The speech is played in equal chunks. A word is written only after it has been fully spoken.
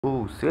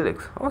Oh,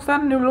 Celix. Oh, is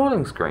that a new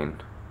loading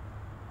screen?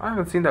 I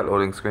haven't seen that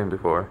loading screen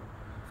before.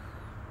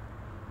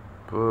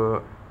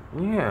 But,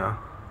 yeah.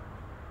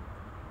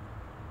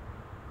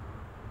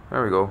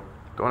 There we go.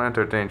 Don't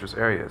enter dangerous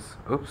areas.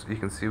 Oops, you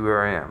can see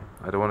where I am.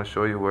 I don't want to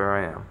show you where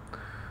I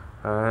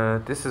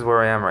am. This is where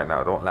I am right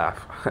now. Don't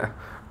laugh.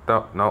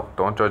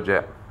 Don't judge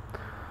yet.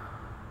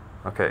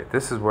 Okay,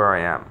 this is where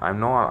I am. I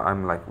know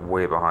I'm like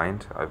way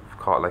behind. I've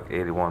caught like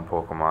 81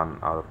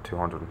 Pokemon out of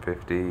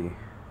 250.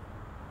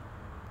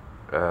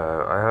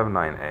 I have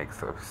 9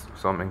 eggs,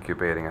 so I'm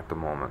incubating at the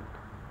moment.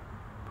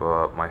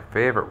 But my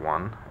favorite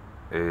one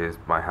is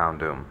my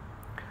Houndoom.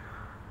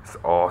 It's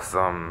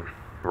awesome.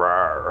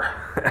 Rawr.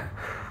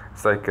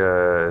 It's like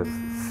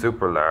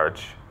super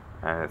large,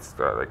 and it's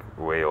like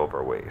way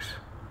overweight.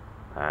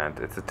 And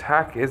its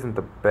attack isn't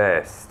the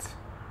best,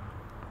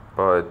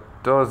 but it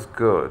does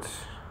good.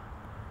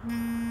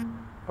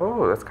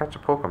 Oh, let's catch a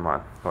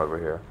Pokemon while we're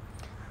here.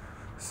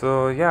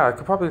 So yeah, I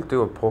could probably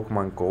do a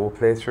Pokemon Go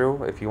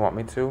playthrough if you want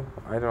me to.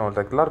 I don't know,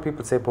 like a lot of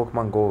people say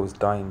Pokemon Go is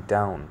dying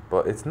down,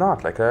 but it's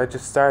not. Like I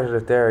just started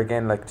it there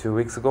again like 2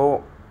 weeks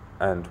ago,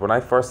 and when I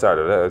first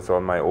started it, it's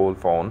on my old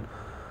phone.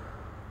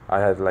 I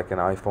had like an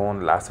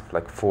iPhone, lasted for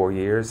like 4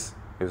 years.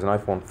 It was an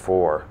iPhone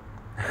 4.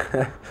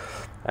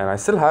 And I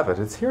still have it.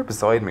 It's here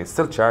beside me. It's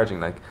still charging.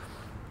 Like,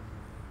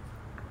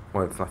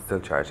 well, it's not still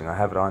charging. I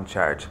have it on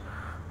charge.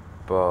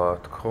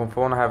 But the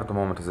phone I have at the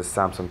moment is a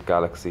Samsung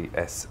Galaxy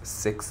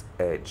S6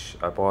 Edge.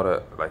 I bought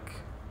it like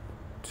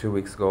 2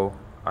 weeks ago,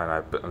 and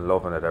I've been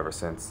loving it ever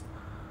since.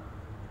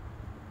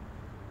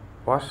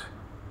 What?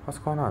 What's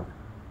going on?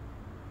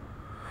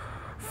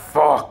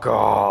 Fuck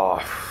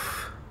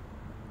off!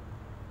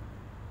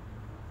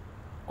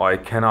 I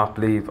cannot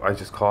believe I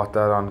just caught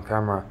that on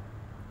camera.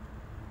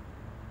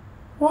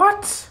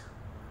 What?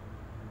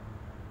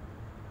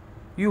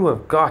 You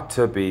have got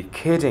to be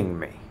kidding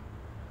me.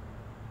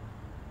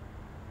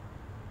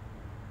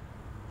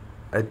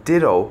 A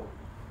Ditto?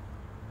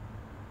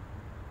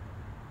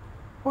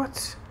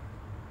 What?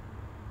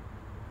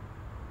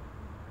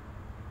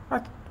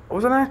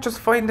 Wasn't I just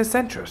fighting the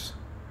Centris?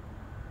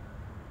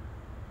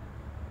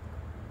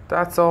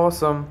 That's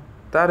awesome.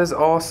 That is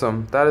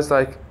awesome. That is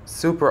like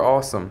super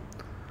awesome.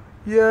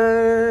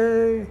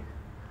 Yay!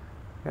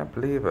 Can't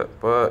believe it.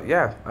 But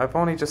yeah, I've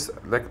only just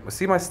like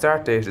see my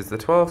start date is the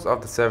 12th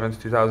of the 7th,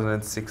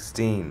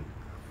 2016.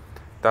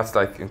 That's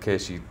like in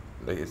case you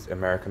like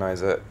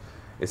Americanize it.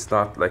 It's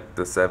not like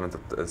the 7th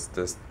of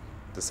this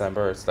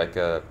December. It's like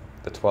the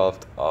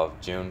 12th of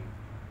June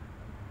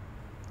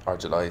or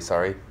July,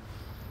 sorry.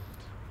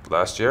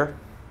 Last year.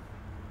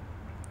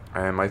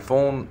 And my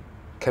phone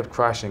kept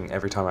crashing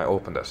every time I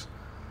opened it.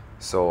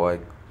 So I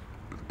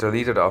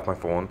deleted it off my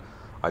phone.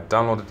 I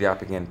downloaded the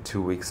app again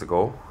 2 weeks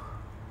ago,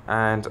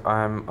 and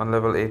I'm on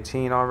level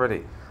 18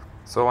 already.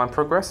 So I'm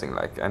progressing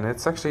like, and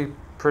it's actually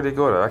pretty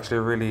good. I actually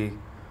really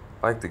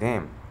like the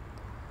game.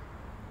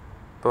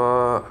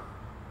 But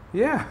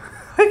yeah,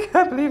 I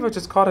can't believe I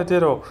just caught a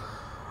Ditto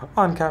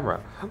on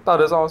camera.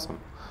 That is awesome.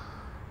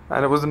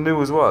 And it was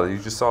new as well. You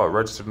just saw it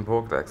registered in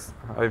Pokedex.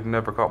 I've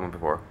never caught one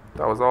before.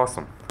 That was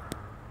awesome.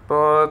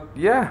 But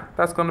yeah,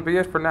 that's going to be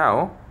it for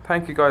now.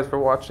 Thank you guys for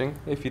watching.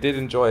 If you did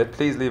enjoy it,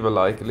 please leave a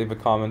like, leave a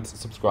comment,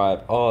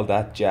 subscribe, all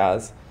that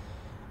jazz.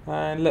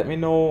 And let me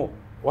know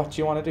what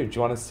you want to do. Do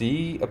you want to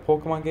see a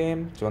Pokemon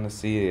game? Do you want to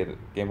see a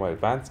Game Boy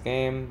Advance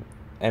game?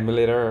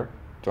 Emulator?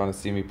 Do you want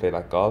to see me play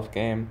that golf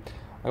game?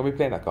 I'm going to be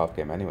playing that golf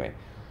game anyway.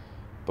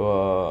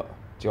 But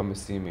do you want me to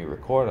see me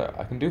record it?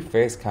 I can do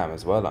face cam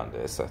as well on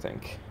this, I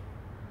think.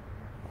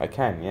 I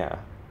can, yeah.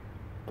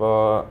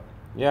 But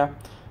yeah,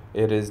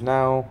 it is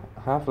now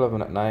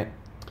 11:30 at night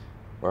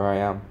where I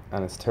am,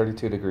 and it's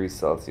 32 degrees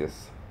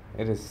Celsius.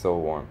 It is so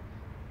warm.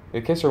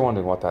 In case you're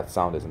wondering what that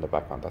sound is in the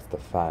background, that's the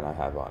fan I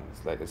have on.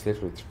 It's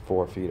literally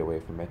 4 feet away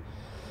from me,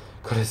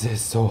 because it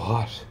is so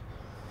hot.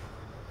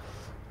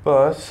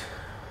 But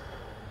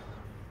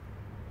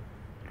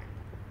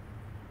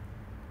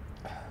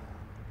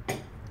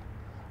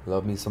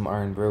love me some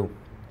Iron Brew.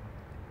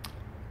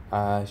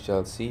 I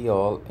shall see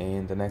y'all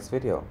in the next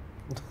video.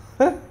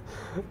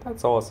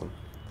 That's awesome.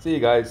 See you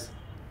guys.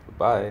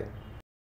 Bye.